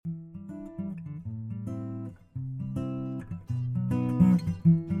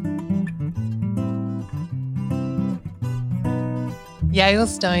Yael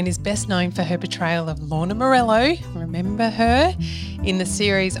Stone is best known for her portrayal of Lorna Morello, remember her, in the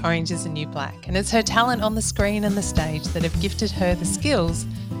series Orange is the New Black. And it's her talent on the screen and the stage that have gifted her the skills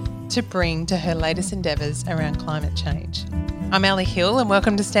to bring to her latest endeavours around climate change. I'm Ali Hill and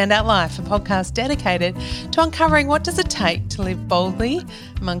welcome to Stand Out Life, a podcast dedicated to uncovering what does it take to live boldly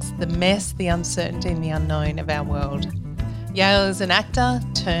amongst the mess, the uncertainty and the unknown of our world. Yael is an actor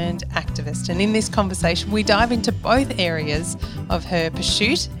turned activist, and in this conversation we dive into both areas of her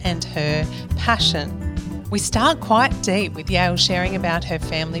pursuit and her passion. We start quite deep with Yael sharing about her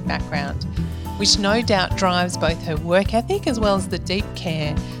family background, which no doubt drives both her work ethic as well as the deep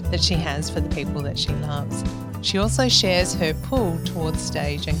care that she has for the people that she loves. She also shares her pull towards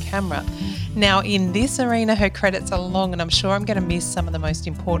stage and camera. Now, in this arena, her credits are long, and I'm sure I'm going to miss some of the most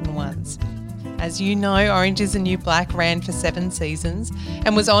important ones. As you know, Orange is the New Black ran for 7 seasons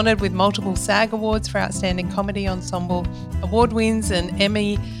and was honoured with multiple SAG Awards for Outstanding Comedy Ensemble, award wins and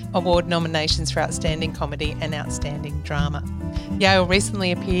Emmy Award nominations for Outstanding Comedy and Outstanding Drama. Yael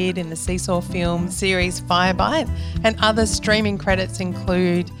recently appeared in the Seesaw film series Firebite, and other streaming credits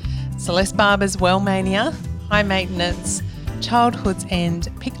include Celeste Barber's Wellmania, High Maintenance, Childhood's End,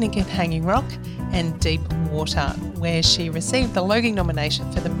 Picnic at Hanging Rock, and Deep Water, where she received the Logie nomination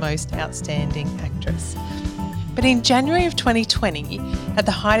for the Most Outstanding Actress. But in January of 2020, at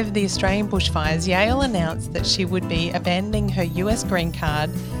the height of the Australian bushfires, Yael announced that she would be abandoning her US green card,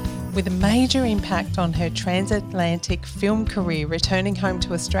 with a major impact on her transatlantic film career, returning home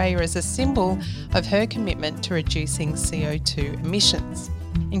to Australia as a symbol of her commitment to reducing CO2 emissions.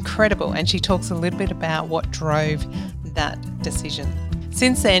 Incredible, and she talks a little bit about what drove that decision.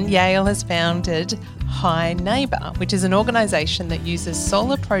 Since then, Yael has founded Hi Neighbour, which is an organisation that uses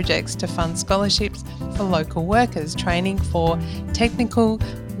solar projects to fund scholarships for local workers, training for technical,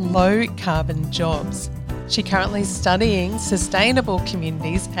 low-carbon jobs. She currently is studying sustainable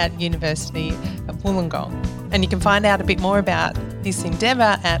communities at University of Wollongong. And you can find out a bit more about this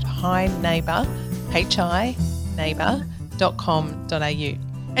endeavour at hineighbour.com.au.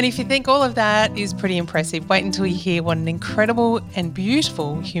 And if you think all of that is pretty impressive, wait until you hear what an incredible and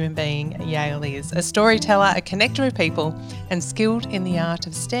beautiful human being Yael is. A storyteller, a connector of people, and skilled in the art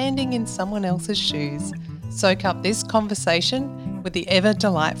of standing in someone else's shoes. Soak up this conversation with the ever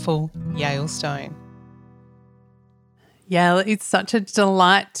delightful Yael Stone. Yael, it's such a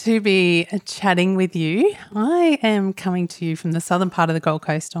delight to be chatting with you. I am coming to you from the southern part of the Gold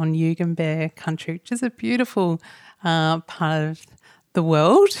Coast on Yugambeh country, which is a beautiful part of the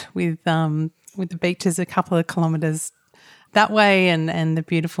world with the beaches a couple of kilometres that way and the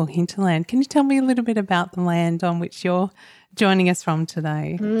beautiful hinterland. Can you tell me a little bit about the land on which you're joining us from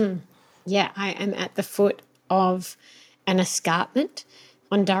today? Yeah, I am at the foot of an escarpment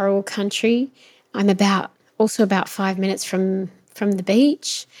on Dharawal country. I'm also about 5 minutes from the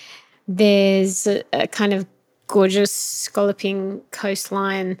beach. There's a kind of gorgeous scalloping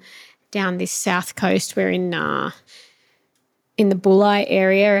coastline down this south coast. We're in the Bulli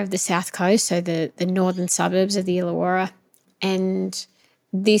area of the south coast, so the northern suburbs of the Illawarra. And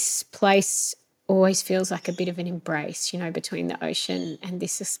this place always feels like a bit of an embrace, between the ocean and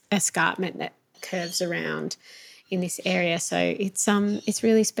this escarpment that curves around in this area. So it's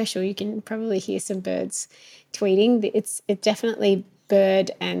really special. You can probably hear some birds tweeting. It's definitely bird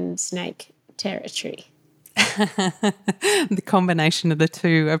and snake territory. The combination of the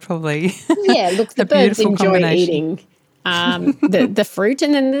two are probably look, the birds enjoy eating the fruit,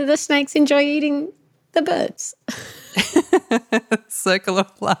 and then the snakes enjoy eating the birds. Circle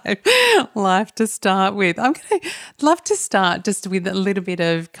of life to start with. I'm going to love to start just with a little bit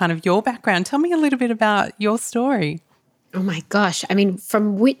of kind of your background. Tell me a little bit about your story. Oh my gosh! I mean,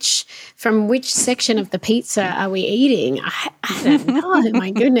 from which section of the pizza are we eating? I don't know.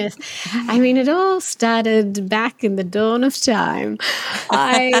 My goodness! I mean, it all started back in the dawn of time.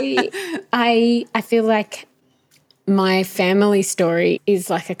 I feel like my family story is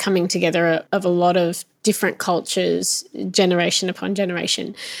like a coming together of a lot of different cultures, generation upon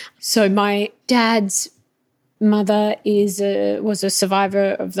generation. So my dad's mother was a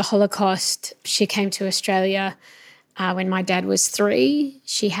survivor of the Holocaust. She came to Australia when my dad was 3.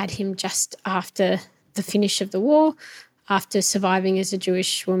 She had him just after the finish of the war, after surviving as a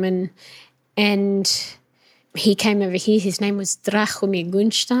Jewish woman. And he came over here. His name was Drachomir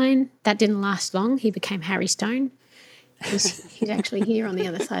Gunstein. That didn't last long. He became Harry Stone. He's actually here on the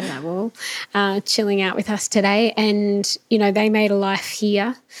other side of that wall, chilling out with us today. And, they made a life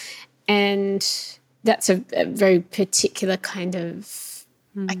here. And that's a very particular kind of,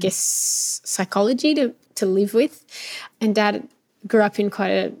 I guess, psychology to live with. And Dad grew up in quite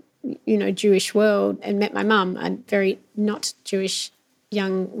a, Jewish world and met my mum, a very not Jewish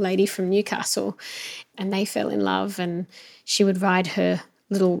young lady from Newcastle, and they fell in love, and she would ride her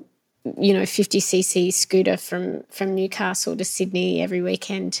little 50cc scooter from Newcastle to Sydney every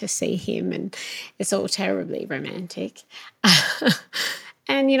weekend to see him, and it's all terribly romantic.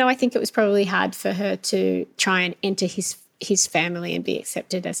 And, I think it was probably hard for her to try and enter his family and be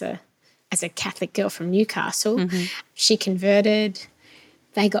accepted as a Catholic girl from Newcastle. Mm-hmm. She converted,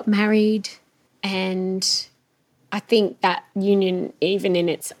 they got married, and I think that union, even in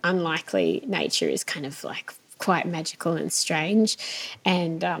its unlikely nature, is kind of like quite magical and strange,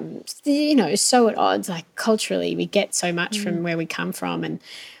 and so at odds. Like culturally, we get so much from where we come from, and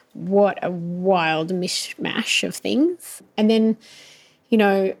what a wild mishmash of things. And then,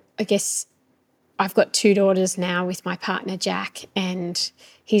 I guess I've got 2 daughters now with my partner Jack, and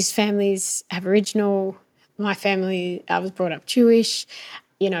his family's Aboriginal. My family, I was brought up Jewish.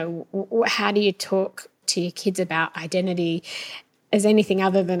 How do you talk to your kids about identity as anything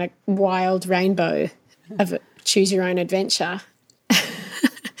other than a wild rainbow of choose your own adventure?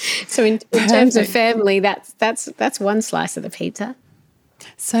 So in terms of family, that's one slice of the pizza.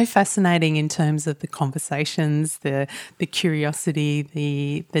 So fascinating in terms of the conversations, the curiosity,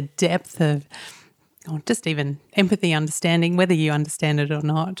 the depth of just even empathy, understanding, whether you understand it or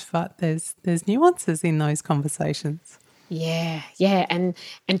not, but there's nuances in those conversations. Yeah, and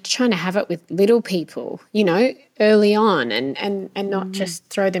trying to have it with little people, early on, and not just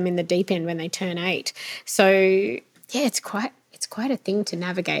throw them in the deep end when they turn 8. So yeah, it's quite a thing to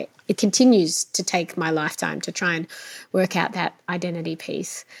navigate. It continues to take my lifetime to try and work out that identity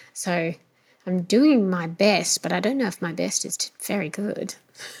piece. So I'm doing my best, but I don't know if my best is very good.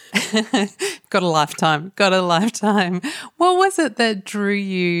 Got a lifetime. What was it that drew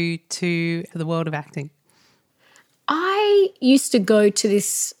you to the world of acting? I used to go to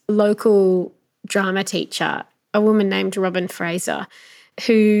this local drama teacher, a woman named Robin Fraser,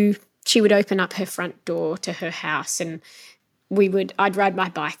 who she would open up her front door to her house, and I'd ride my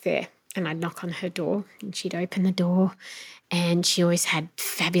bike there and I'd knock on her door and she'd open the door, and she always had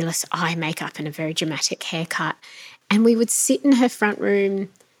fabulous eye makeup and a very dramatic haircut. And we would sit in her front room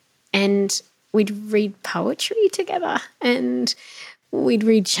and we'd read poetry together, and we'd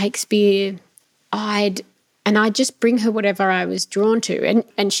read Shakespeare. I'd just bring her whatever I was drawn to,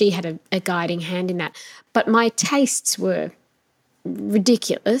 and she had a guiding hand in that. But my tastes were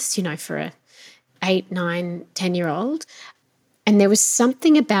ridiculous, for a 8, 9, 10-year-old. And there was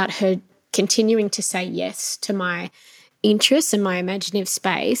something about her continuing to say yes to my interests and my imaginative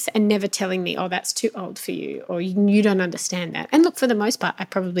space, and never telling me, oh, that's too old for you, or you don't understand that. And look, for the most part, I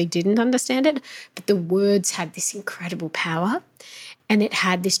probably didn't understand it, but the words had this incredible power. And it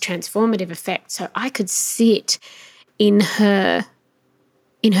had this transformative effect. So I could sit in her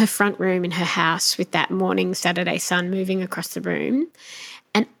front room in her house with that morning Saturday sun moving across the room,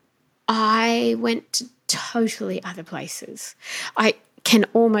 and I went to totally other places. I can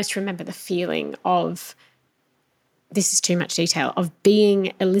almost remember the feeling of, this is too much detail, of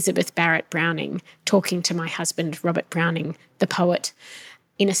being Elizabeth Barrett Browning talking to my husband, Robert Browning, the poet,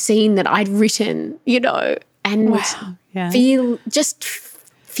 in a scene that I'd written, and wow. Yeah.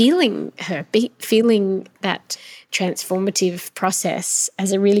 feeling her, feeling that transformative process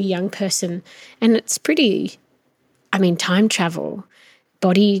as a really young person. And it's pretty, time travel,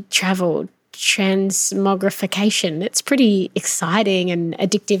 body travel, transmogrification. It's pretty exciting and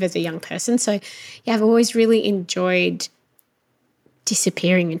addictive as a young person. So yeah, I've always really enjoyed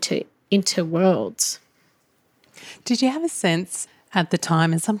disappearing into worlds. Did you have a sense at the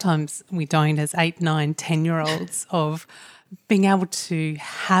time, and sometimes we don't as 8, 9, 10-year-olds, of being able to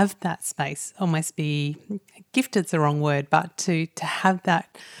have that space, almost be gifted's the wrong word, but to have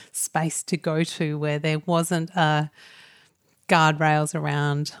that space to go to where there wasn't guardrails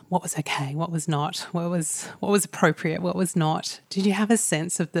around what was okay, what was not, what was appropriate, what was not? Did you have a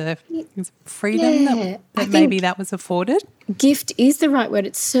sense of the freedom that maybe that was afforded? Gift is the right word.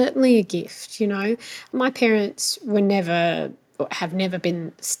 It's certainly a gift, My parents have never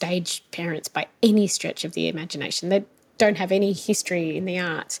been stage parents by any stretch of the imagination. They don't have any history in the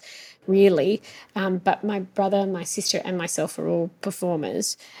arts, really. But my brother, my sister and myself are all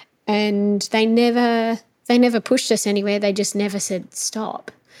performers, and they never pushed us anywhere. They just never said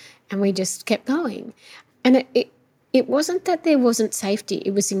stop, and we just kept going. And it wasn't that there wasn't safety.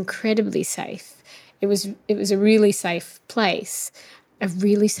 It was incredibly safe. It was a really safe place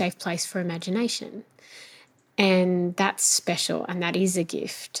for imagination. And that's special, and that is a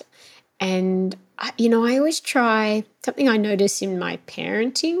gift. And, I always try, something I notice in my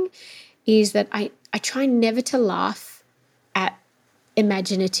parenting is that I try never to laugh at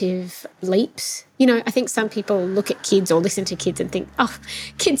imaginative leaps. You know, I think some people look at kids or listen to kids and think, oh,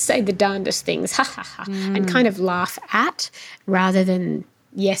 kids say the darndest things, ha, ha, ha, and kind of laugh at rather than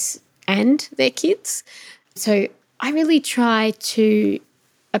yes and their kids. So I really try to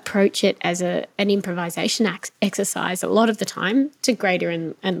approach it as an improvisation exercise a lot of the time to greater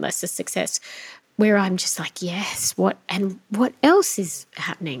and lesser success, where I'm just like, yes, what else is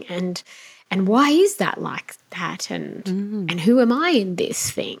happening and why is that like that and who am I in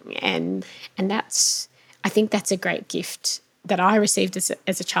this thing and that's, I think that's a great gift that I received as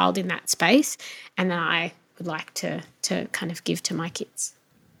a child in that space, and that I would like to kind of give to my kids.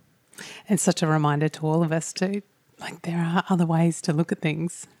 It's such a reminder to all of us too, like there are other ways to look at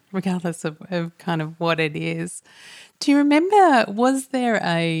things regardless of kind of what it is. Do you remember, was there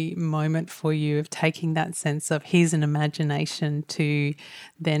a moment for you of taking that sense of here's an imagination to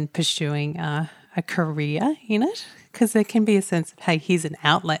then pursuing a career in it? Because there can be a sense of, hey, here's an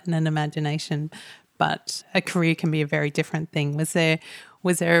outlet and an imagination, but a career can be a very different thing. Was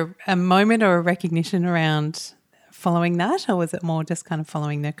there a moment or a recognition around following that, or was it more just kind of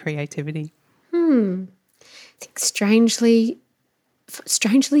following the creativity? I think strangely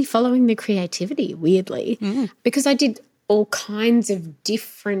following the creativity, weirdly, because I did all kinds of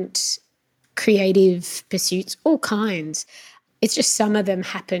different creative pursuits, all kinds. It's just some of them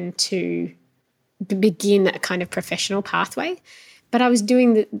happened to begin a kind of professional pathway, but I was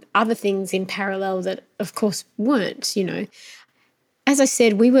doing the other things in parallel that, of course, weren't, you know. As I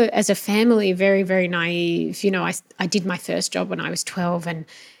said, we were, as a family, very, very naive. You know, I did my first job when I was 12 and,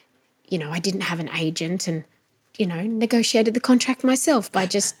 you know, I didn't have an agent and, you know, negotiated the contract myself by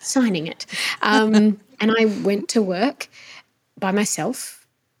just signing it. And I went to work by myself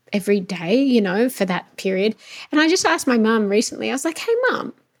every day, you know, for that period. And I just asked my mum recently, I was like, hey,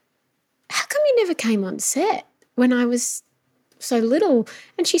 Mum, how come you never came on set when I was so little?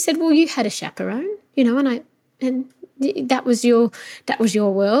 And she said, well, you had a chaperone, you know, and that was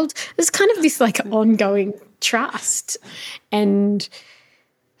your world. There's kind of this like ongoing trust. And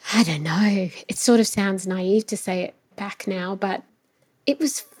I don't know, it sort of sounds naive to say it back now, but it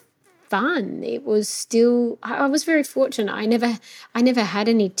was fun. It was still, I was very fortunate. I never had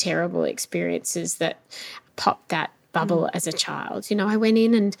any terrible experiences that popped that bubble as a child. You know, I went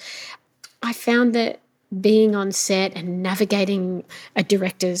in and I found that being on set and navigating a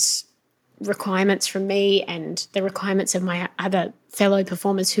director's requirements from me and the requirements of my other fellow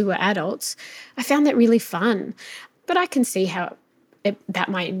performers who were adults, I found that really fun. But I can see how that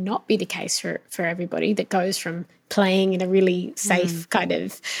might not be the case for everybody that goes from playing in a really safe kind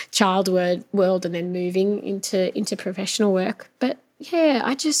of child world and then moving into professional work. But yeah,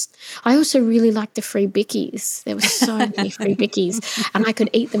 I also really liked the free bickies. There were so many free bickies and I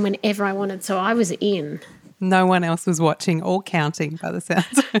could eat them whenever I wanted, so I was in. No one else was watching or counting by the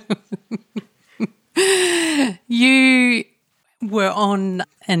sounds. You were on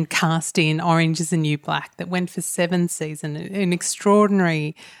and cast in Orange is the New Black that went for 7 seasons, an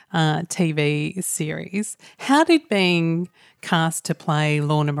extraordinary TV series. How did being cast to play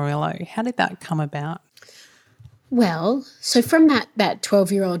Lorna Morello, how did that come about? Well, so from that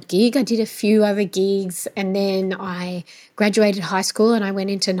 12-year-old gig, I did a few other gigs and then I graduated high school and I went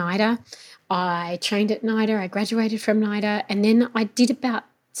into NIDA. I trained at NIDA, I graduated from NIDA, and then I did about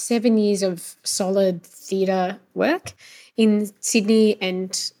 7 years of solid theatre work in Sydney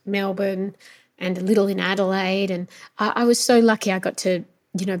and Melbourne and a little in Adelaide. And I was so lucky I got to,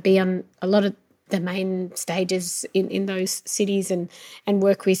 you know, be on a lot of the main stages in those cities and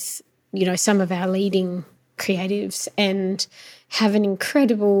work with, you know, some of our leading creatives and have an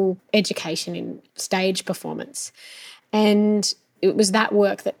incredible education in stage performance. And it was that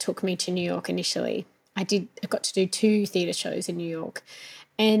work that took me to New York initially. I got to do 2 theatre shows in New York.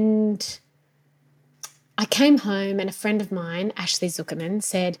 And I came home and a friend of mine, Ashley Zuckerman,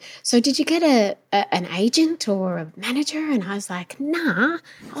 said, so did you get an agent or a manager? And I was like, nah,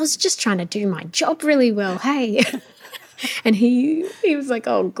 I was just trying to do my job really well, hey. And he was like,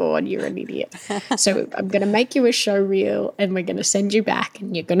 oh, God, you're an idiot. So I'm going to make you a show reel and we're going to send you back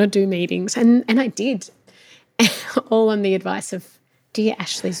and you're going to do meetings. And I did, all on the advice of dear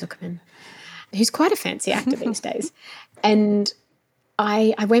Ashley Zuckerman, who's quite a fancy actor these days. And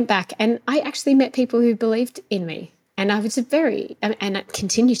I went back and I actually met people who believed in me. And I was and I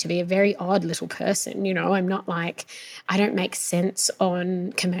continue to be a very odd little person. You know, I'm not like, I don't make sense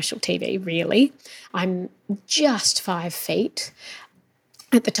on commercial TV, really. I'm just 5 feet.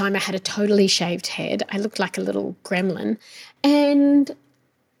 At the time, I had a totally shaved head. I looked like a little gremlin. And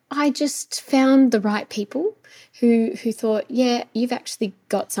I just found the right people who thought, yeah, you've actually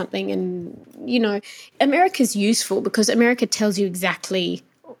got something. And, you know, America's useful because America tells you exactly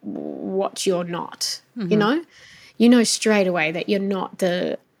what you're not, you know? You know straight away that you're not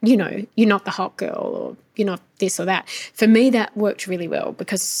the, you know, you're not the hot girl or you're not this or that. For me, that worked really well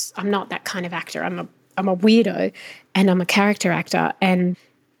because I'm not that kind of actor. I'm a weirdo and I'm a character actor. And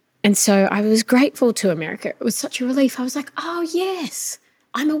so I was grateful to America. It was such a relief. I was like, oh, yes,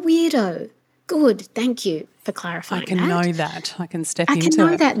 I'm a weirdo. Good. Thank you for clarifying I can know that. I can step into it. I can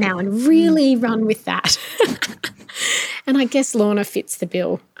know that now and really run with that. And I guess Lorna fits the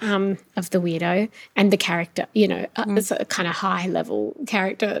bill of the weirdo and the character, you know, it's a kind of high-level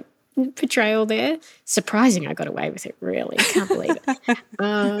character portrayal there. Surprising I got away with it, really. Can't believe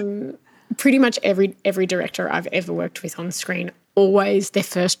it. Pretty much every director I've ever worked with on screen, always their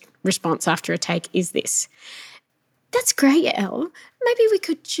first response after a take is this. That's great, Yael. Maybe we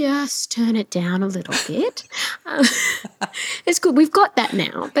could just turn it down a little bit. It's good. We've got that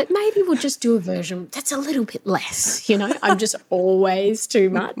now, but maybe we'll just do a version that's a little bit less, you know. I'm just always too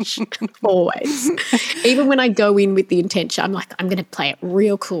much, always. Even when I go in with the intention, I'm like, I'm going to play it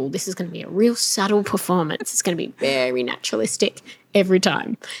real cool. This is going to be a real subtle performance. It's going to be very naturalistic every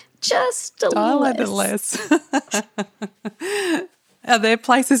time. Just a little less. Are there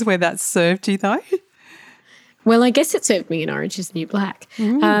places where that's served you though? Well, I guess it served me in Orange is the New Black.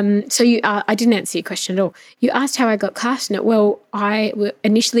 So I didn't answer your question at all. You asked how I got cast in it. Well, I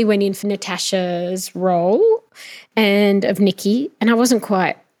initially went in for Natasha's role and of Nikki, and I wasn't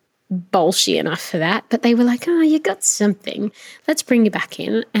quite bolshy enough for that, but they were like, oh, you got something. Let's bring you back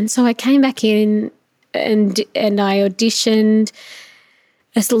in. And so I came back in and I auditioned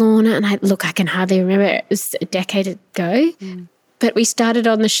as Lorna, and I can hardly remember. It was a decade ago. But we started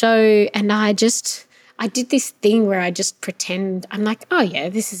on the show and I did this thing where I just pretend, I'm like, oh, yeah,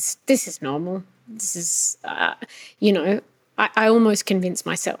 this is normal. This is, you know, I almost convinced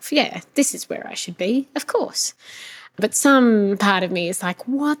myself, yeah, this is where I should be, of course. But some part of me is like,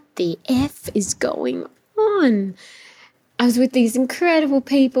 what the F is going on? I was with these incredible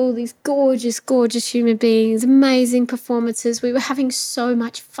people, these gorgeous, gorgeous human beings, amazing performances. We were having so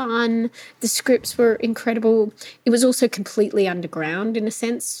much fun. The scripts were incredible. It was also completely underground in a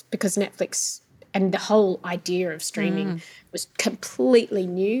sense because Netflix and the whole idea of streaming was completely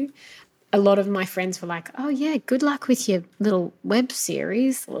new. A lot of my friends were like, oh, yeah, good luck with your little web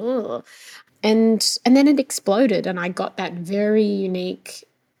series. Ugh. And then it exploded and I got that very unique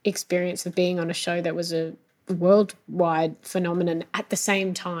experience of being on a show that was a worldwide phenomenon at the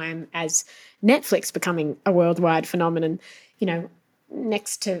same time as Netflix becoming a worldwide phenomenon. You know,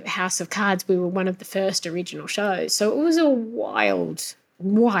 next to House of Cards, we were one of the first original shows. So it was a wild,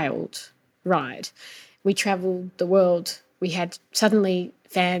 wild ride. We travelled the world. We had suddenly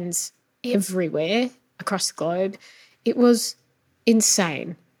fans everywhere across the globe. It was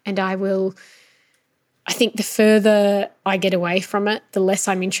insane. And I think the further I get away from it, the less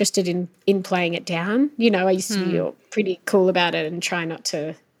I'm interested in playing it down. You know, I used to be pretty cool about it and try not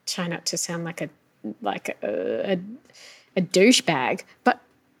to sound like a douchebag. But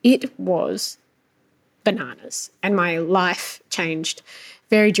it was bananas, and my life changed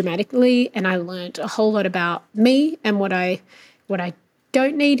very dramatically, and I learned a whole lot about me and what I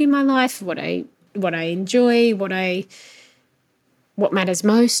don't need in my life, what I enjoy, what matters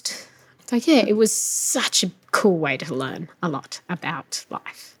most. So yeah, it was such a cool way to learn a lot about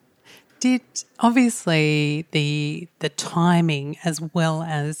life. Did obviously the timing as well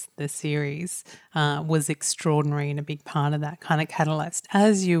as the series was extraordinary and a big part of that kind of catalyst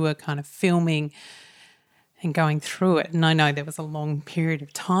as you were kind of filming and going through it. And I know there was a long period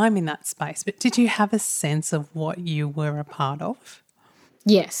of time in that space, but did you have a sense of what you were a part of?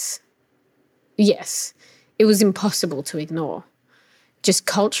 Yes. It was impossible to ignore. Just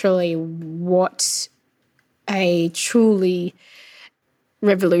culturally, what a truly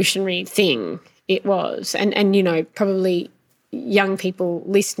revolutionary thing it was. And you know, probably young people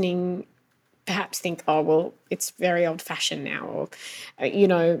listening perhaps think, oh, well, it's very old-fashioned now, or, you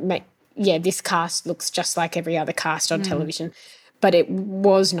know, this cast looks just like every other cast on television. But it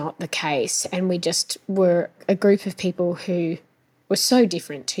was not the case. And we just were a group of people who were so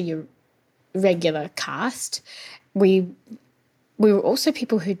different to your regular cast. We were also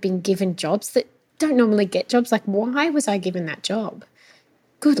people who'd been given jobs that don't normally get jobs. Like, why was I given that job?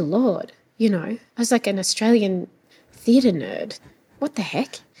 Good Lord, you know. I was like an Australian theatre nerd. What the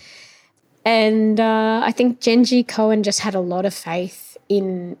heck? And I think Genji Cohen just had a lot of faith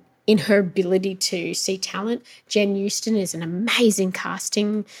in her ability to see talent. Jen Euston is an amazing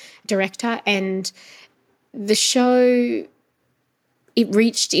casting director, and the show it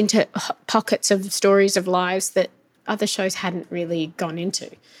reached into pockets of stories of lives that other shows hadn't really gone into.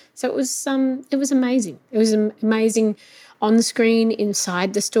 So it was amazing. It was amazing on the screen,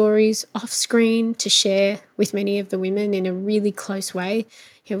 inside the stories, off screen, to share with many of the women in a really close way.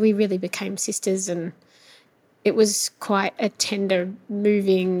 We really became sisters, and it was quite a tender,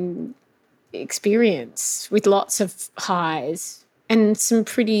 moving experience with lots of highs and some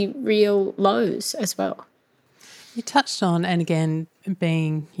pretty real lows as well. You touched on, and again,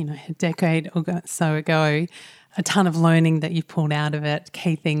 being, a decade or so ago, a ton of learning that you pulled out of it,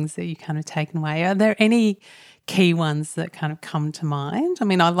 key things that you kind of taken away. Are there any key ones that kind of come to mind? I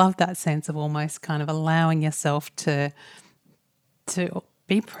mean, I love that sense of almost kind of allowing yourself to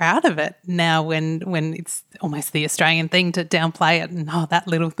be proud of it now when it's almost the Australian thing to downplay it and, that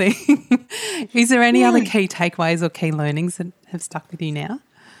little thing. Is there any other key takeaways or key learnings that have stuck with you now?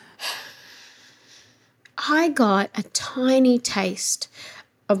 I got a tiny taste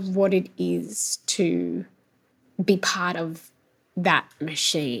of what it is to be part of that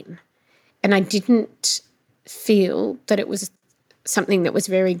machine. And I didn't feel that it was something that was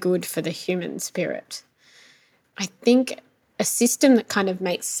very good for the human spirit. I think a system that kind of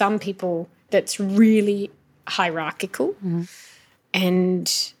makes some people, that's really hierarchical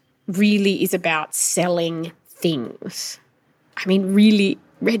and really is about selling things. I mean, really,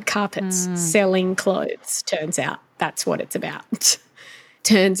 red carpets, selling clothes, turns out that's what it's about.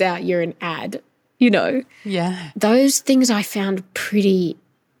 Turns out you're an ad, Yeah. Those things I found pretty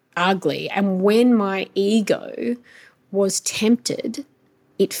ugly. And when my ego was tempted,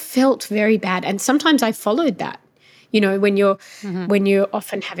 it felt very bad. And sometimes I followed that. When you're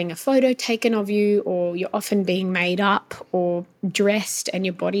often having a photo taken of you, or you're often being made up or dressed, and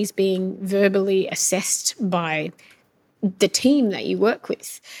your body's being verbally assessed by the team that you work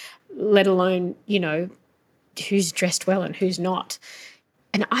with, let alone, who's dressed well and who's not.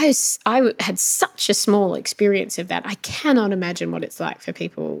 And I had such a small experience of that. I cannot imagine what it's like for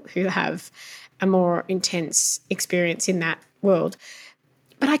people who have a more intense experience in that world.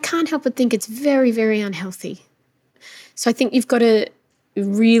 But I can't help but think it's very, very unhealthy. So I think you've got to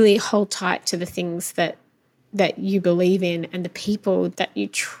really hold tight to the things that you believe in and the people that you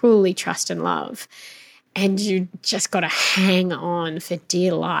truly trust and love. And you just got to hang on for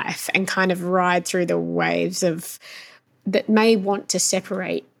dear life and kind of ride through the waves of that may want to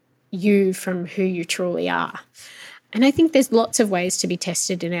separate you from who you truly are. And I think there's lots of ways to be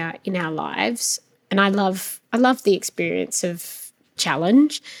tested in our lives. And I love the experience of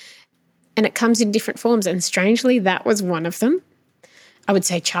challenge. And it comes in different forms. And strangely, that was one of them. I would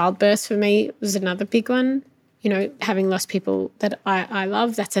say childbirth for me was another big one. Having lost people that I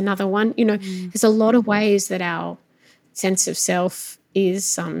love, that's another one. There's a lot of ways that our sense of self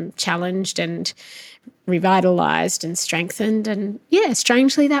is challenged and revitalised and strengthened. And,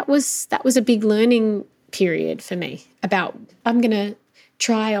 strangely, that was a big learning period for me about I'm going to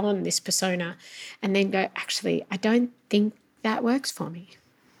try on this persona and then go, actually, I don't think that works for me.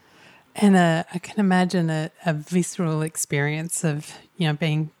 And I can imagine a visceral experience of,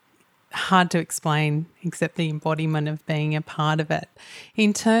 being hard to explain except the embodiment of being a part of it.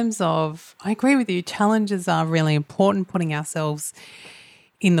 In terms of, I agree with you, challenges are really important. Putting ourselves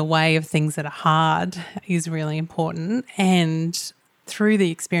in the way of things that are hard is really important. And through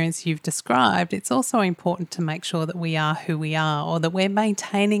the experience you've described, it's also important to make sure that we are who we are, or that we're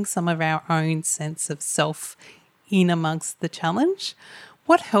maintaining some of our own sense of self in amongst the challenge.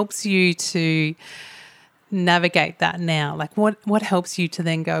 What helps you to navigate that now? Like what helps you to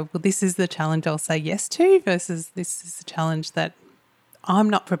then go, well, this is the challenge I'll say yes to, versus this is the challenge that I'm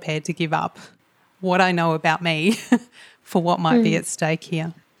not prepared to give up what I know about me for what might be at stake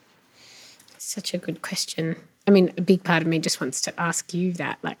here? Such a good question. I mean, a big part of me just wants to ask you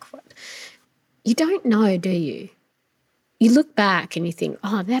that, like, what? You don't know, do you? You look back and you think,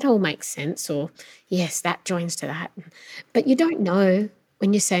 oh, that all makes sense, or yes, that joins to that. But you don't know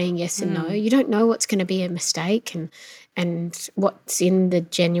when you're saying yes and no. You don't know what's going to be a mistake and what's in the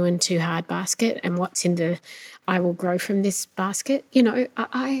genuine too hard basket and what's in the I will grow from this basket.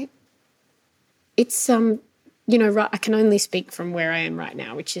 I can only speak from where I am right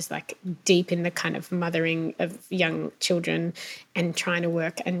now, which is like deep in the kind of mothering of young children and trying to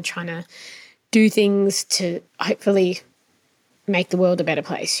work and trying to do things to hopefully make the world a better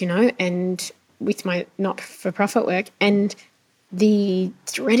place, and with my not-for-profit work and the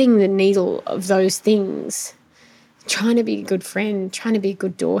threading the needle of those things, trying to be a good friend, trying to be a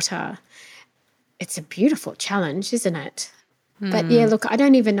good daughter. It's a beautiful challenge, isn't it? But yeah, look, I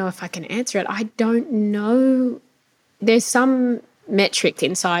don't even know if I can answer it. I don't know. There's some metric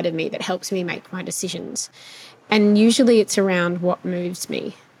inside of me that helps me make my decisions. And usually it's around what moves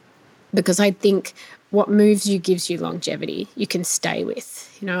me, because I think what moves you gives you longevity. You can stay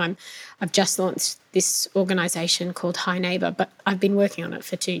with. I've just launched this organisation called High Neighbour, but I've been working on it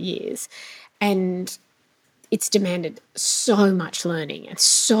for 2 years, and it's demanded so much learning and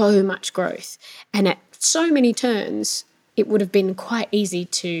so much growth. And at so many turns, it would have been quite easy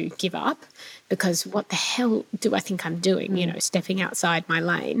to give up, because what the hell do I think I'm doing, stepping outside my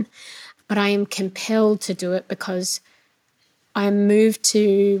lane? But I am compelled to do it because I am moved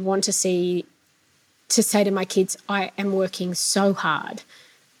to want to say to my kids, I am working so hard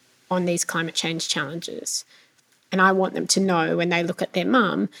on these climate change challenges. And I want them to know when they look at their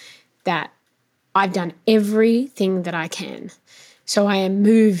mum that I've done everything that I can. So I am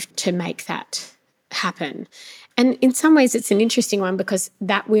moved to make that happen. And in some ways, it's an interesting one, because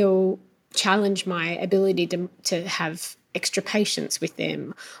that will challenge my ability to have extra patience with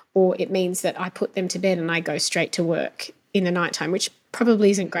them, or it means that I put them to bed and I go straight to work in the nighttime, which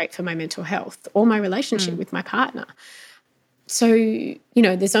probably isn't great for my mental health or my relationship with my partner. So,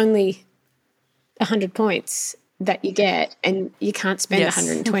 there's only 100 points that you get, and you can't spend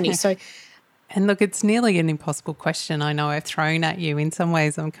 120. So, and look, it's nearly an impossible question. I know I've thrown at you. In some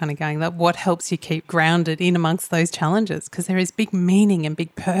ways, I'm kind of going, like, what helps you keep grounded in amongst those challenges? Because there is big meaning and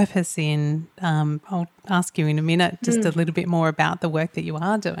big purpose in, I'll ask you in a minute, just a little bit more about the work that you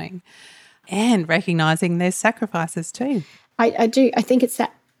are doing, and recognising there's sacrifices too. I do. I think it's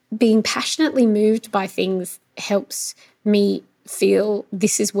that being passionately moved by things helps me feel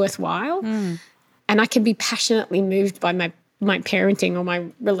this is worthwhile. And I can be passionately moved by my parenting or my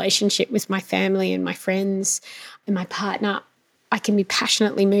relationship with my family and my friends and my partner. I can be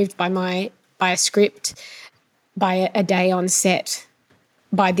passionately moved by a script, by a day on set,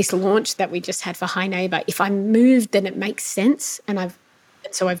 by this launch that we just had for High Neighbour. If I'm moved, then it makes sense, and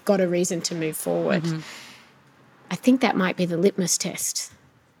so I've got a reason to move forward. I think that might be the litmus test.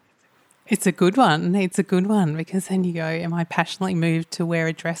 It's a good one. It's a good one, because then you go, am I passionately moved to wear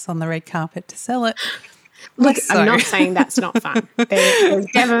a dress on the red carpet to sell it? Look, I'm not saying that's not fun. There's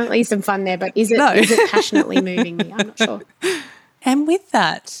definitely some fun there, but is it passionately moving me? I'm not sure. And with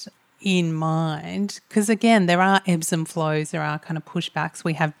that in mind, because again, there are ebbs and flows, there are kind of pushbacks.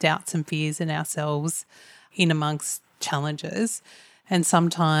 We have doubts and fears in ourselves in amongst challenges. And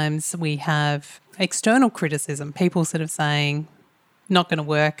sometimes we have external criticism, people sort of saying, not going to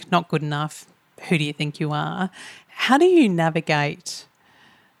work, not good enough, who do you think you are? How do you navigate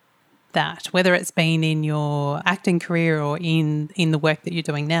that, whether it's been in your acting career or in the work that you're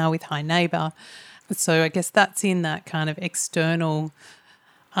doing now with High Neighbour? So I guess that's in that kind of external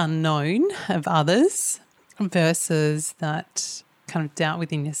unknown of others versus that kind of doubt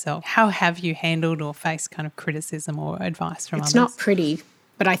within yourself. How have you handled or faced kind of criticism or advice from others? It's not pretty,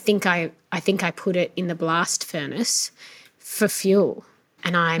 but I think I put it in the blast furnace for fuel,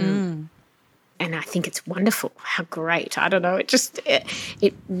 and and I think it's wonderful. How great. I don't know.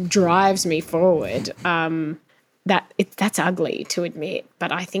 It drives me forward. That's ugly to admit,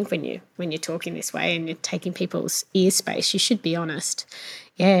 but I think when you're talking this way and you're taking people's ear space, you should be honest.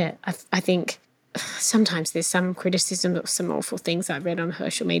 Yeah, I think sometimes there's some criticism of some awful things I've read on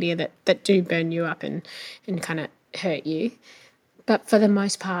social media that do burn you up and kind of hurt you. But for the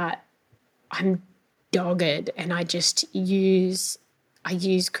most part, I'm dogged, and I use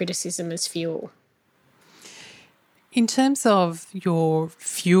criticism as fuel. In terms of your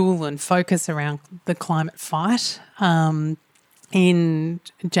fuel and focus around the climate fight, in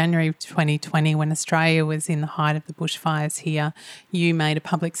January 2020, when Australia was in the height of the bushfires here, you made a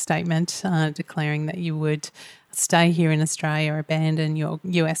public statement declaring that you would stay here in Australia, abandon your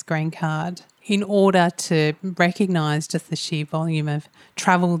US green card in order to recognise just the sheer volume of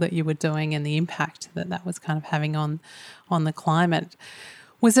travel that you were doing and the impact that was kind of having on the climate.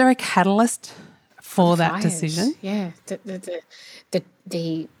 Was there a catalyst for that fires. Decision? Yeah,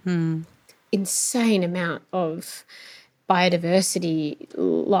 the insane amount of biodiversity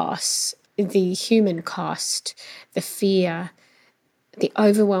loss, the human cost, the fear, the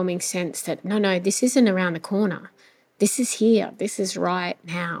overwhelming sense that, no, this isn't around the corner. This is here. This is right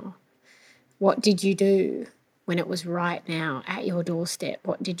now. What did you do when it was right now at your doorstep?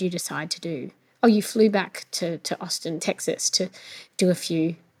 What did you decide to do? Oh, you flew back to Austin, Texas to do a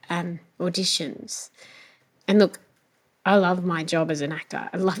few auditions. And look, I love my job as an actor.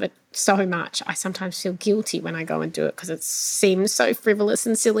 I love it so much. I sometimes feel guilty when I go and do it because it seems so frivolous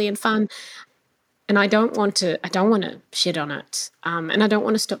and silly and fun. And I don't want to shit on it. And I don't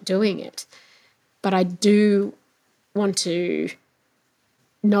want to stop doing it. But I do want to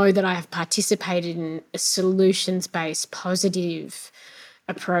know that I have participated in a solutions-based, positive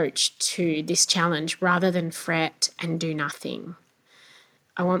approach to this challenge rather than fret and do nothing.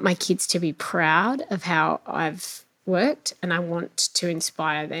 I want my kids to be proud of how I've worked, and I want to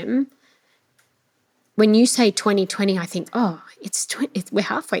inspire them. When you say 2020, I think, we're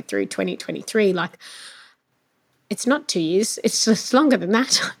halfway through 2023. Like, it's not 2 years. It's just longer than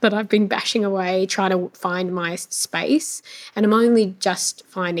that I've been bashing away, trying to find my space, and I'm only just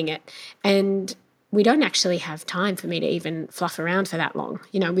finding it. And we don't actually have time for me to even fluff around for that long.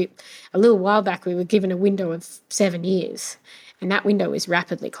 You know, a little while back, we were given a window of 7 years, and that window is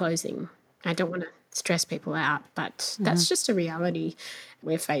rapidly closing. I don't want to stress people out, but that's just a reality.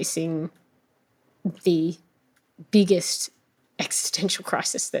 We're facing the biggest existential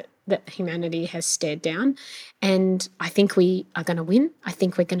crisis that humanity has stared down. And I think we are going to win. I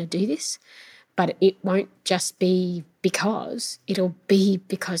think we're going to do this. But it won't just be because. It'll be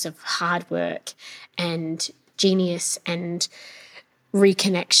because of hard work and genius and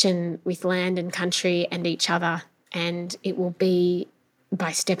reconnection with land and country and each other. And it will be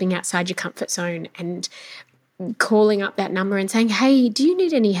by stepping outside your comfort zone and calling up that number and saying, hey, do you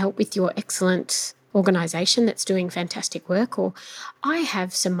need any help with your excellent organisation that's doing fantastic work? Or I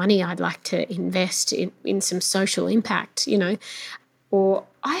have some money I'd like to invest in some social impact, you know. Or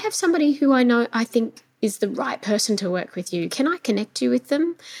I have somebody who I think is the right person to work with you. Can I connect you with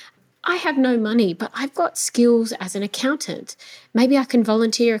them? I have no money, but I've got skills as an accountant. Maybe I can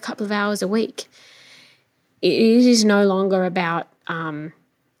volunteer a couple of hours a week. It is no longer about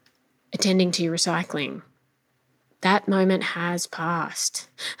attending to your recycling. That moment has passed.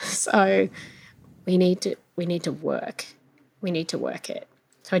 So we need to work. We need to work it.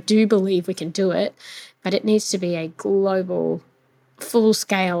 So I do believe we can do it, but it needs to be a global,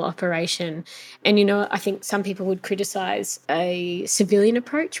 full-scale operation. And, you know, I think some people would criticise a civilian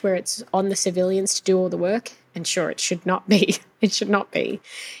approach where it's on the civilians to do all the work. And sure, it should not be. It should not be.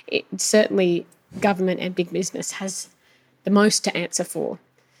 Certainly, government and big business has the most to answer for.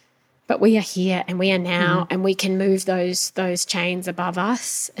 But we are here and we are now, and we can move those chains above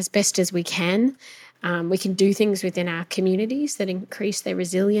us as best as we can. We can do things within our communities that increase their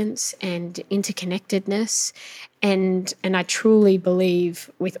resilience and interconnectedness. And I truly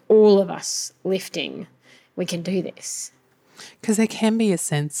believe with all of us lifting, we can do this. Because there can be a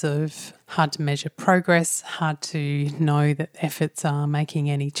sense of hard to measure progress, hard to know that efforts are making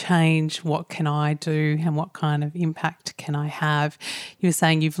any change. What can I do and what kind of impact can I have? You were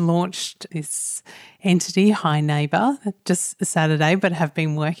saying you've launched this entity, Hi Neighbour, just Saturday, but have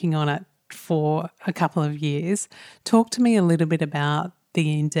been working on it for a couple of years. Talk to me a little bit about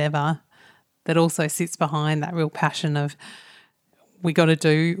the endeavour that also sits behind that real passion of we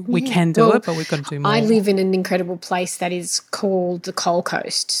can do it, but we've got to do more. I live in an incredible place that is called the Coal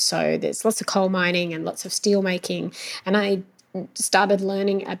Coast. So there's lots of coal mining and lots of steel making. And I started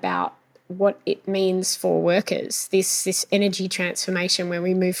learning about what it means for workers, this energy transformation where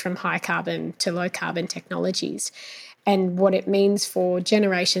we move from high carbon to low carbon technologies, and what it means for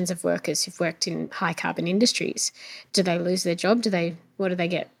generations of workers who've worked in high carbon industries. Do they lose their job? What do they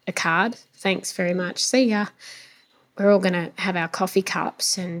get? A card? Thanks very much. See ya. We're all going to have our coffee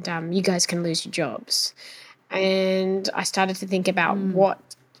cups and you guys can lose your jobs. And I started to think about what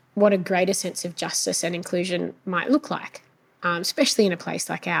a greater sense of justice and inclusion might look like, especially in a place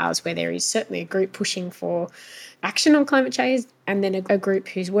like ours where there is certainly a group pushing for action on climate change and then a group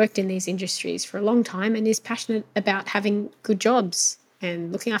who's worked in these industries for a long time and is passionate about having good jobs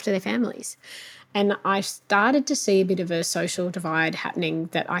and looking after their families. And I started to see a bit of a social divide happening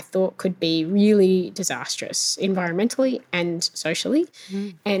that I thought could be really disastrous environmentally and socially.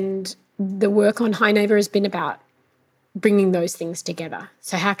 And the work on Hi Neighbour has been about bringing those things together.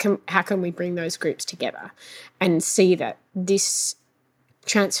 So how can we bring those groups together and see that this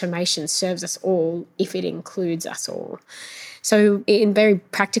transformation serves us all if it includes us all? So in very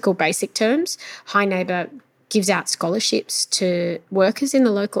practical, basic terms, Hi Neighbour gives out scholarships to workers in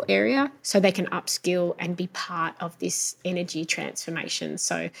the local area so they can upskill and be part of this energy transformation.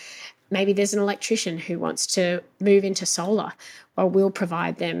 So maybe there's an electrician who wants to move into solar. Well, we'll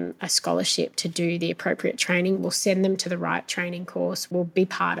provide them a scholarship to do the appropriate training. We'll send them to the right training course. We'll be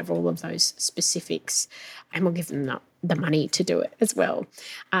part of all of those specifics and we'll give them the money to do it as well.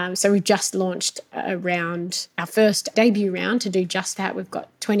 So we've just launched our first debut round to do just that. We've got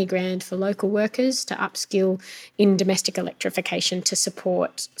 20 grand for local workers to upskill in domestic electrification to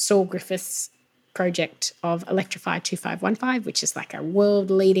support Saul Griffiths' project of Electrify 2515, which is like a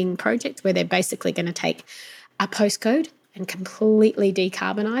world-leading project where they're basically going to take a postcode and completely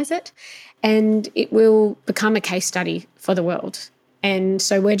decarbonise it, and it will become a case study for the world. And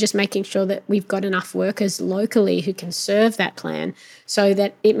so we're just making sure that we've got enough workers locally who can serve that plan, so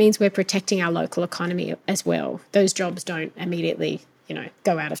that it means we're protecting our local economy as well. Those jobs don't immediately,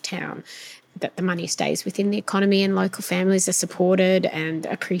 go out of town, that the money stays within the economy and local families are supported and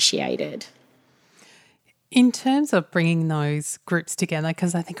appreciated. In terms of bringing those groups together,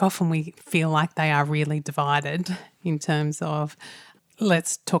 because I think often we feel like they are really divided in terms of,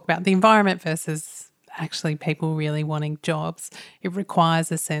 let's talk about the environment versus actually people really wanting jobs. It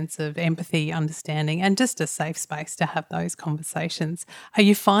requires a sense of empathy, understanding, and just a safe space to have those conversations. Are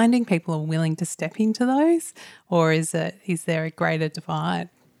you finding people are willing to step into those, or is there a greater divide?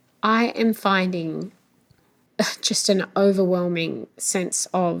 I am finding just an overwhelming sense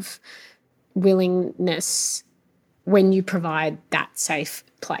of willingness when you provide that safe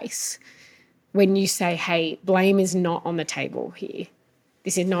place. When you say, hey, blame is not on the table here.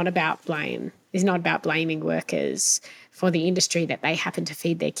 This is not about blame. This is not about blaming workers for the industry that they happen to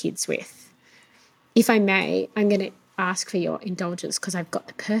feed their kids with. If I may, I'm going to ask for your indulgence because I've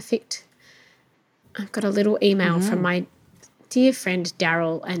got a little email from my dear friend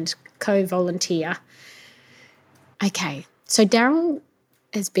Daryl and co-volunteer. Okay, so Daryl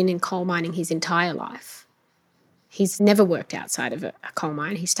has been in coal mining his entire life. He's never worked outside of a coal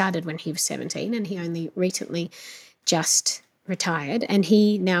mine. He started when he was 17 and he only recently just retired, and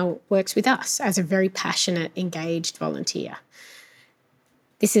he now works with us as a very passionate, engaged volunteer.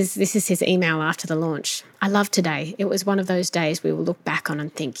 This is his email after the launch. I love today. It was one of those days we will look back on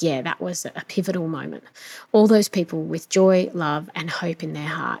and think, yeah, that was a pivotal moment. All those people with joy, love, and hope in their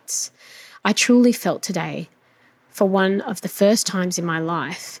hearts. I truly felt today, for one of the first times in my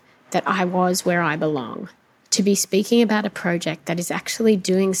life, that I was where I belong. To be speaking about a project that is actually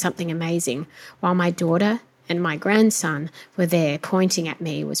doing something amazing while my daughter and my grandson were there pointing at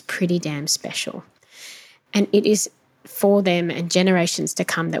me was pretty damn special. And it is for them and generations to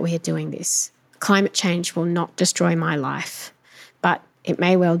come that we are doing this. Climate change will not destroy my life, but it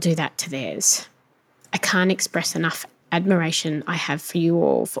may well do that to theirs. I can't express enough admiration I have for you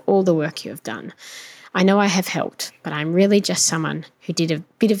all, for all the work you have done. I know I have helped, but I'm really just someone who did a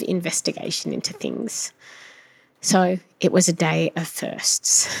bit of investigation into things. So it was a day of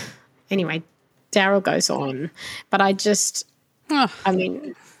firsts. Anyway, Daryl goes on, but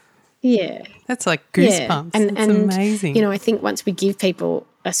yeah. That's like goosebumps. Yeah. It's amazing. I think once we give people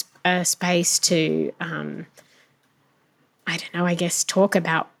a space to, talk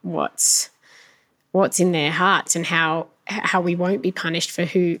about what's in their hearts and how we won't be punished for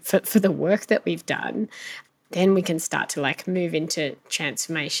the work that we've done, then we can start to move into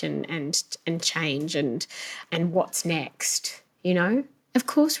transformation and change and what's next, Of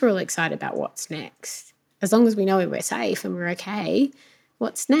course we're all excited about what's next. As long as we know we're safe and we're okay,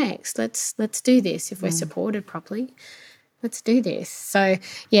 what's next? Let's do this. If we're supported properly, let's do this. So,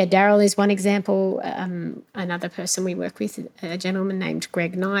 yeah, Daryl is one example. Another person we work with, a gentleman named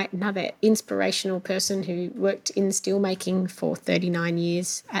Greg Knight, another inspirational person who worked in steelmaking for 39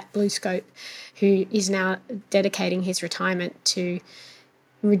 years at BlueScope, who is now dedicating his retirement to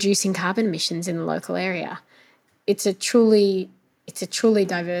reducing carbon emissions in the local area. It's a truly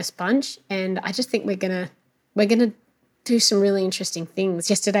diverse bunch, and I just think we're gonna do some really interesting things.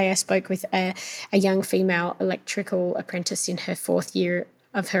 Yesterday I spoke with a young female electrical apprentice in her 4th year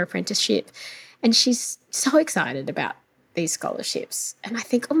of her apprenticeship, and she's so excited about these scholarships. And I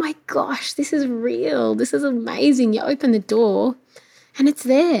think, oh my gosh, this is real. This is amazing. You open the door and it's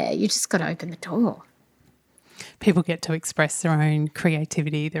there. You just got to open the door. People get to express their own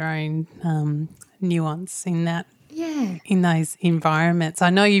creativity, their own nuance in that. Yeah. In those environments. I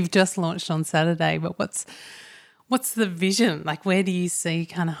know you've just launched on Saturday, but what's the vision? Where do you see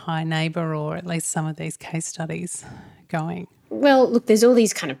kind of High Neighbour, or at least some of these case studies, going? Well, look, there's all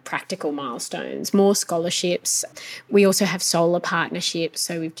these kind of practical milestones, more scholarships. We also have solar partnerships.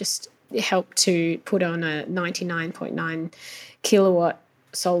 So we've just helped to put on a 99.9 kilowatt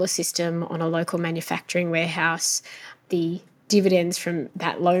solar system on a local manufacturing warehouse. The dividends from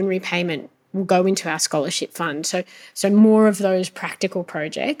that loan repayment will go into our scholarship fund. So more of those practical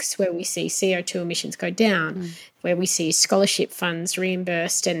projects where we see CO2 emissions go down, where we see scholarship funds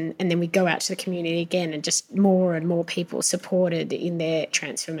reimbursed, and then we go out to the community again, and just more and more people supported in their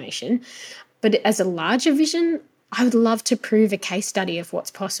transformation. But as a larger vision, I would love to prove a case study of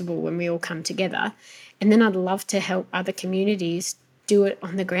what's possible when we all come together. And then I'd love to help other communities do it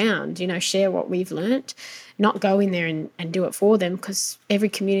on the ground, share what we've learnt, not go in there and do it for them, because every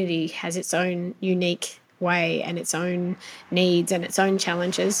community has its own unique way and its own needs and its own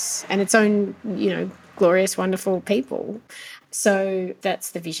challenges and its own, glorious, wonderful people. So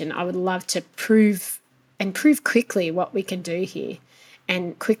that's the vision. I would love to prove quickly what we can do here.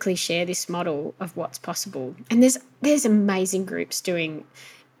 and quickly share this model of what's possible. And there's amazing groups doing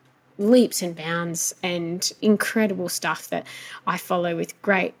leaps and bounds and incredible stuff that I follow with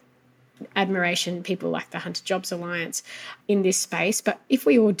great admiration, people like the Hunter Jobs Alliance in this space. But if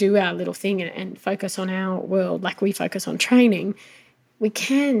we all do our little thing and focus on our world like we focus on training, we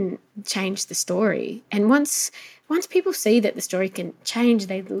can change the story. And once people see that the story can change,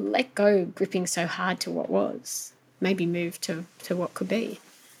 they let go gripping so hard to what was, maybe move to what could be.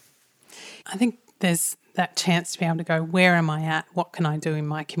 I think there's that chance to be able to go, where am I at? What can I do in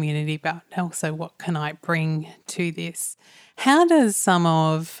my community? But also, what can I bring to this? How does some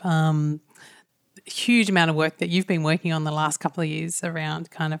of the huge amount of work that you've been working on the last couple of years around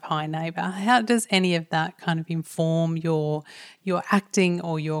kind of high neighbour, how does any of that kind of inform your acting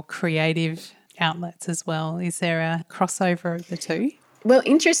or your creative outlets as well? Is there a crossover of the two? Well,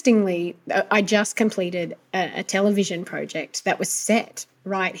 interestingly, I just completed a television project that was set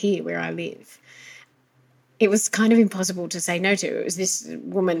right here where I live. It was kind of impossible to say no to. It was this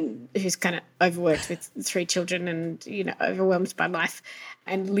woman who's kind of overworked with 3 children and, overwhelmed by life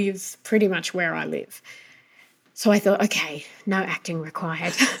and lives pretty much where I live. So I thought, okay, no acting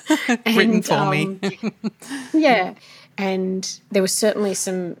required. Written for me. Yeah. And there was certainly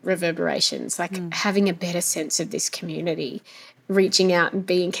some reverberations, like having a better sense of this community, reaching out and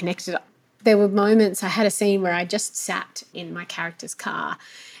being connected. There were moments, I had a scene where I just sat in my character's car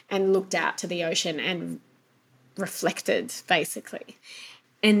and looked out to the ocean and reflected, basically.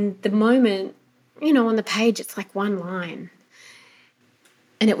 And the moment, on the page, it's like one line.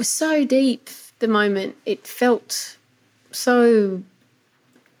 And it was so deep, the moment. It felt so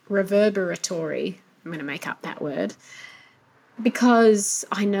reverberatory. I'm going to make up that word. Because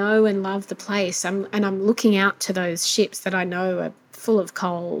I know and love the place. I'm looking out to those ships that I know are full of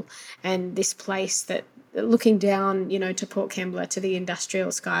coal, and this place that, looking down, to Port Kembla, to the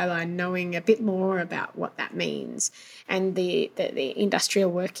industrial skyline, knowing a bit more about what that means and the industrial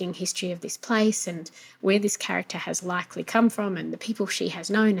working history of this place and where this character has likely come from and the people she has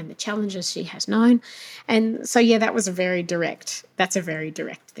known and the challenges she has known. And so, that's a very direct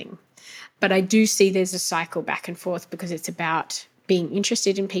thing. But I do see there's a cycle back and forth because it's about being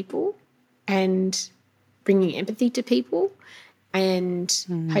interested in people and bringing empathy to people and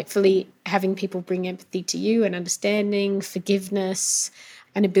hopefully having people bring empathy to you and understanding, forgiveness,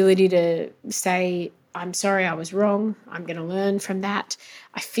 an ability to say, I'm sorry, I was wrong. I'm going to learn from that.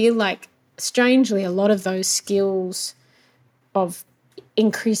 I feel like, strangely, a lot of those skills of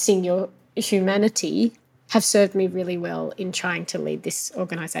increasing your humanity have served me really well in trying to lead this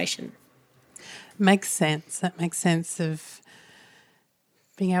organisation. Makes sense. That makes sense of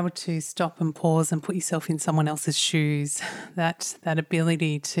being able to stop and pause and put yourself in someone else's shoes, that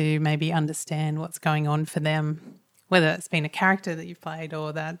ability to maybe understand what's going on for them, whether it's been a character that you've played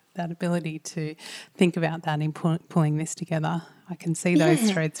or that ability to think about that in pulling this together. I can see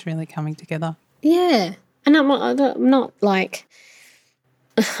those threads really coming together. Yeah. And I'm not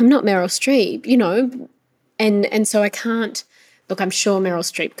Meryl Streep, and so I can't. Look, I'm sure Meryl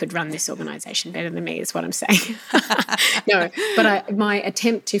Streep could run this organisation better than me is what I'm saying. No, but my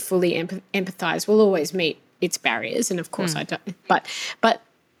attempt to fully empathise will always meet its barriers, and of course I don't. But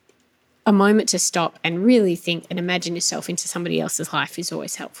a moment to stop and really think and imagine yourself into somebody else's life is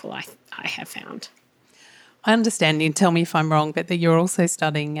always helpful, I have found. I understand, and tell me if I'm wrong, but that you're also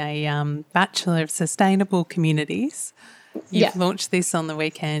studying a Bachelor of Sustainable Communities. You've launched this on the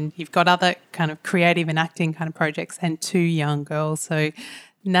weekend. You've got other kind of creative and acting kind of projects and 2 young girls. So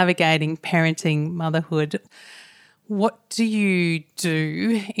navigating parenting, motherhood. What do you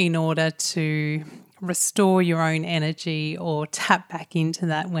do in order to restore your own energy or tap back into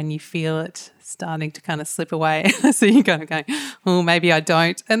that when you feel it starting to kind of slip away? So you're kind of going, oh, maybe I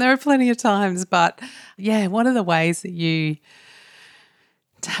don't. And there are plenty of times. But, what are the ways that you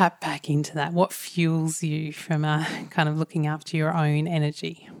tap back into that? What fuels you from kind of looking after your own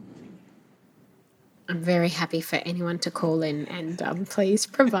energy? I'm very happy for anyone to call in and please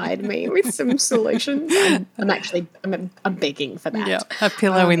provide me with some solutions. I'm begging for that. Yeah, a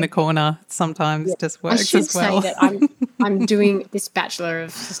pillow in the corner sometimes just works as well. I should say that I'm doing this Bachelor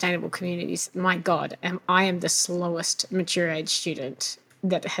of Sustainable Communities. My God, I am the slowest mature age student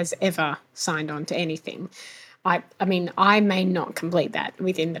that has ever signed on to anything. I mean, I may not complete that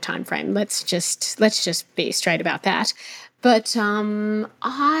within the time frame. Let's just be straight about that. But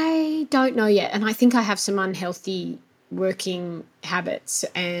I don't know yet, and I think I have some unhealthy working habits,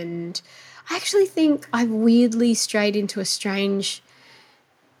 and I actually think I've weirdly strayed into a strange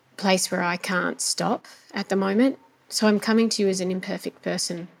place where I can't stop at the moment. So I'm coming to you as an imperfect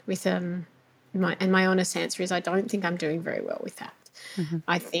person with my honest answer is I don't think I'm doing very well with that.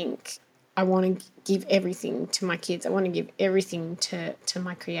 I think I want to give everything to my kids. I want to give everything to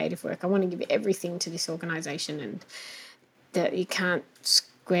my creative work. I want to give everything to this organisation, and that you can't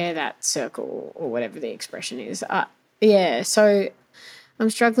square that circle or whatever the expression is. So I'm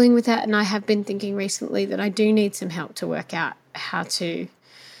struggling with that, and I have been thinking recently that I do need some help to work out how to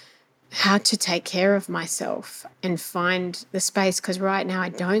take care of myself and find the space, because right now I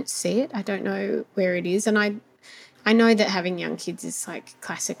don't see it. I don't know where it is, and I know that having young kids is like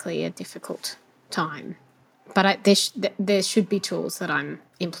classically a difficult time, but there should be tools that I'm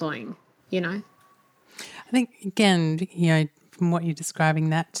employing, you know? I think, again, from what you're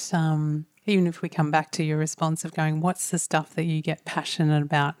describing, that even if we come back to your response of going, what's the stuff that you get passionate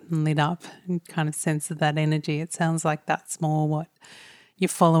about and lit up and kind of sense of that energy, it sounds like that's more what you're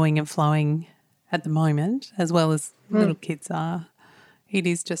following and flowing at the moment, as well as little kids are. It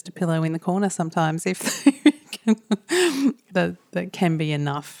is just a pillow in the corner sometimes if that can be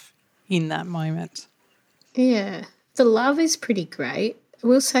enough in that moment. Yeah. The love is pretty great. I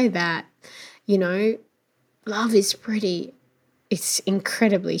will say that, love is it's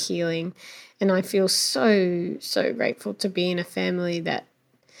incredibly healing. And I feel so, so grateful to be in a family that,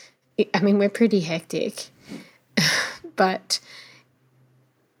 we're pretty hectic, but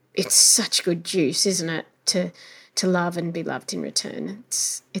it's such good juice, isn't it, to love and be loved in return.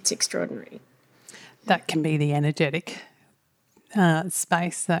 It's extraordinary. That can be the energetic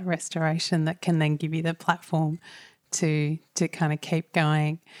space, that restoration that can then give you the platform to kind of keep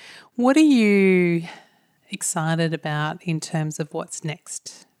going. What are you excited about in terms of what's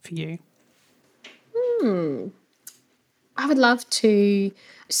next for you? I would love to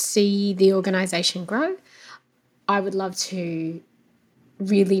see the organisation grow. I would love to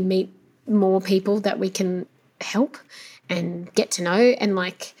really meet more people that we can help and get to know, and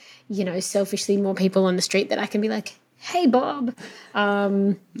selfishly more people on the street that I can be like, hey, Bob,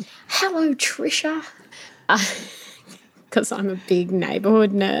 hello, Trisha, because I'm a big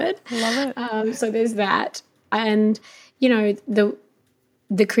neighbourhood nerd. Love it. So there's that. And,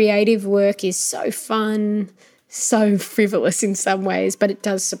 the creative work is so fun, so frivolous in some ways, but it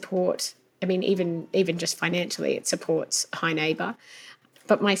does support, even just financially, it supports High Neighbour.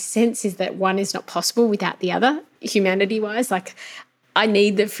 But my sense is that one is not possible without the other, humanity-wise. Like, I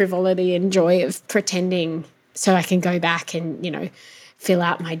need the frivolity and joy of pretending so I can go back and, fill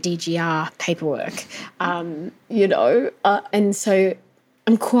out my DGR paperwork, and so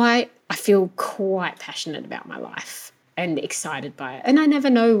I feel quite passionate about my life and excited by it. And I never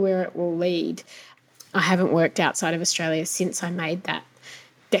know where it will lead. I haven't worked outside of Australia since I made that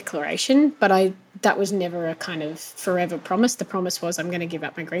declaration, but that was never a kind of forever promise. The promise was I'm going to give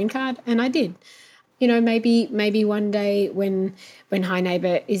up my green card, and I did. Maybe one day when High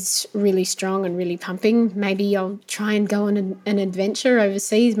Neighbour is really strong and really pumping, maybe I'll try and go on an adventure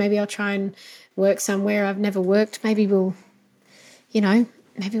overseas. Maybe I'll try and work somewhere I've never worked. Maybe we'll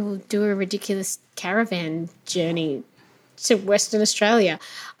do a ridiculous caravan journey to Western Australia.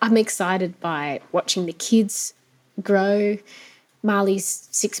 I'm excited by watching the kids grow. Marley's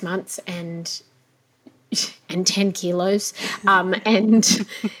 6 months and 10 kilos. And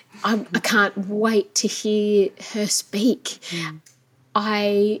I can't wait to hear her speak.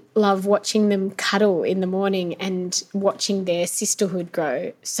 I love watching them cuddle in the morning and watching their sisterhood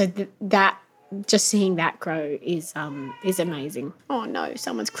grow. So that just seeing that grow is amazing. Oh no,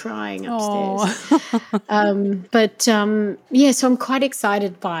 someone's crying upstairs. So I'm quite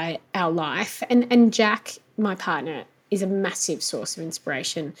excited by our life. And Jack, my partner, is a massive source of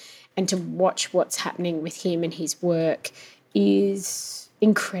inspiration, and to watch what's happening with him and his work is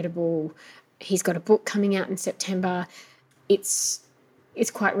incredible. He's got a book coming out in September. It's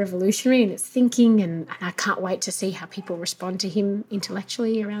quite revolutionary in its thinking, and I can't wait to see how people respond to him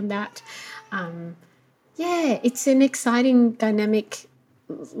intellectually around that. It's an exciting, dynamic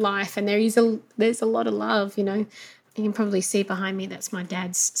life, and there's a lot of love, You can probably see behind me, that's my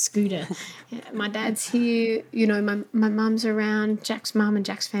dad's scooter. My dad's here, my mum's around, Jack's mum and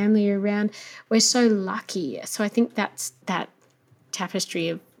Jack's family are around. We're so lucky. So I think that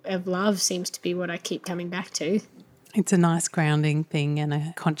tapestry of love seems to be what I keep coming back to. It's a nice grounding thing and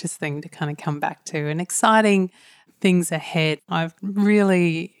a conscious thing to kind of come back to, and exciting things ahead. I've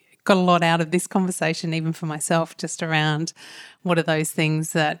really got a lot out of this conversation, even for myself, just around what are those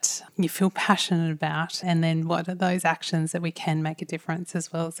things that you feel passionate about, and then what are those actions that we can make a difference,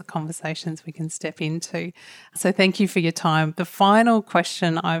 as well as the conversations we can step into. So thank you for your time. The final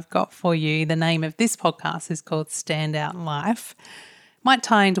question I've got for you, the name of this podcast is called Standout Life. Might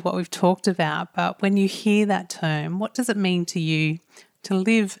tie into what we've talked about, but when you hear that term, what does it mean to you to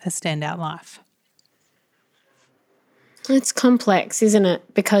live a standout life? It's complex, isn't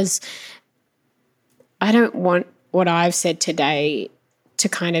it? Because I don't want what I've said today to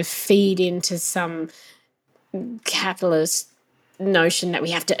kind of feed into some capitalist notion that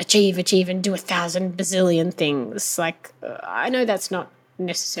we have to achieve and do 1,000 bazillion things. Like, I know that's not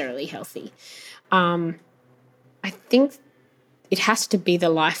necessarily healthy. I think it has to be the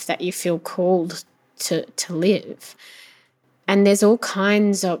life that you feel called to live. And there's all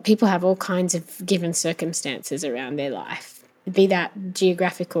kinds of, people have all kinds of given circumstances around their life, be that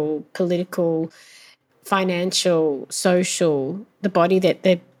geographical, political, financial, social, the body that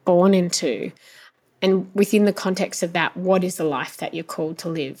they're born into. And within the context of that, what is the life that you're called to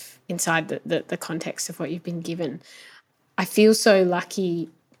live inside the context of what you've been given? I feel so lucky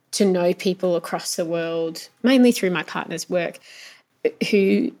to know people across the world, mainly through my partner's work,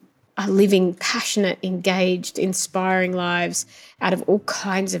 who are living passionate, engaged, inspiring lives out of all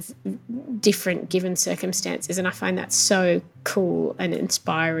kinds of different given circumstances. And I find that so cool and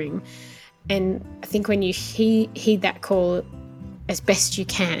inspiring. And I think when you heed that call as best you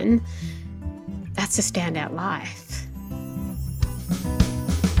can, that's a standout life.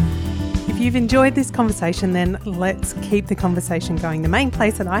 If you've enjoyed this conversation, then let's keep the conversation going. The main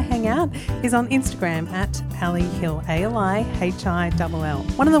place that I hang out is on Instagram at Ali Hill, ALIHILL.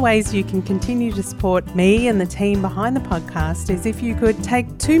 One of the ways you can continue to support me and the team behind the podcast is if you could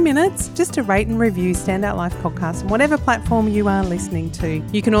take 2 minutes just to rate and review Standout Life Podcast on whatever platform you are listening to.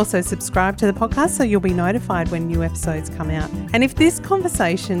 You can also subscribe to the podcast so you'll be notified when new episodes come out. And if this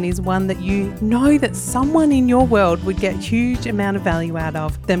conversation is one that you know that someone in your world would get a huge amount of value out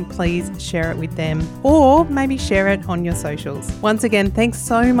of, then please share it with them, or maybe share it on your socials. Once again, thanks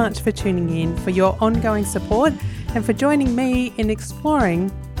so much for tuning in, for your ongoing support, and for joining me in exploring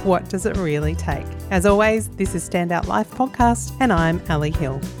what does it really take. As always, this is Standout Life Podcast, and I'm Ali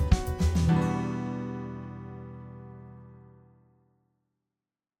Hill.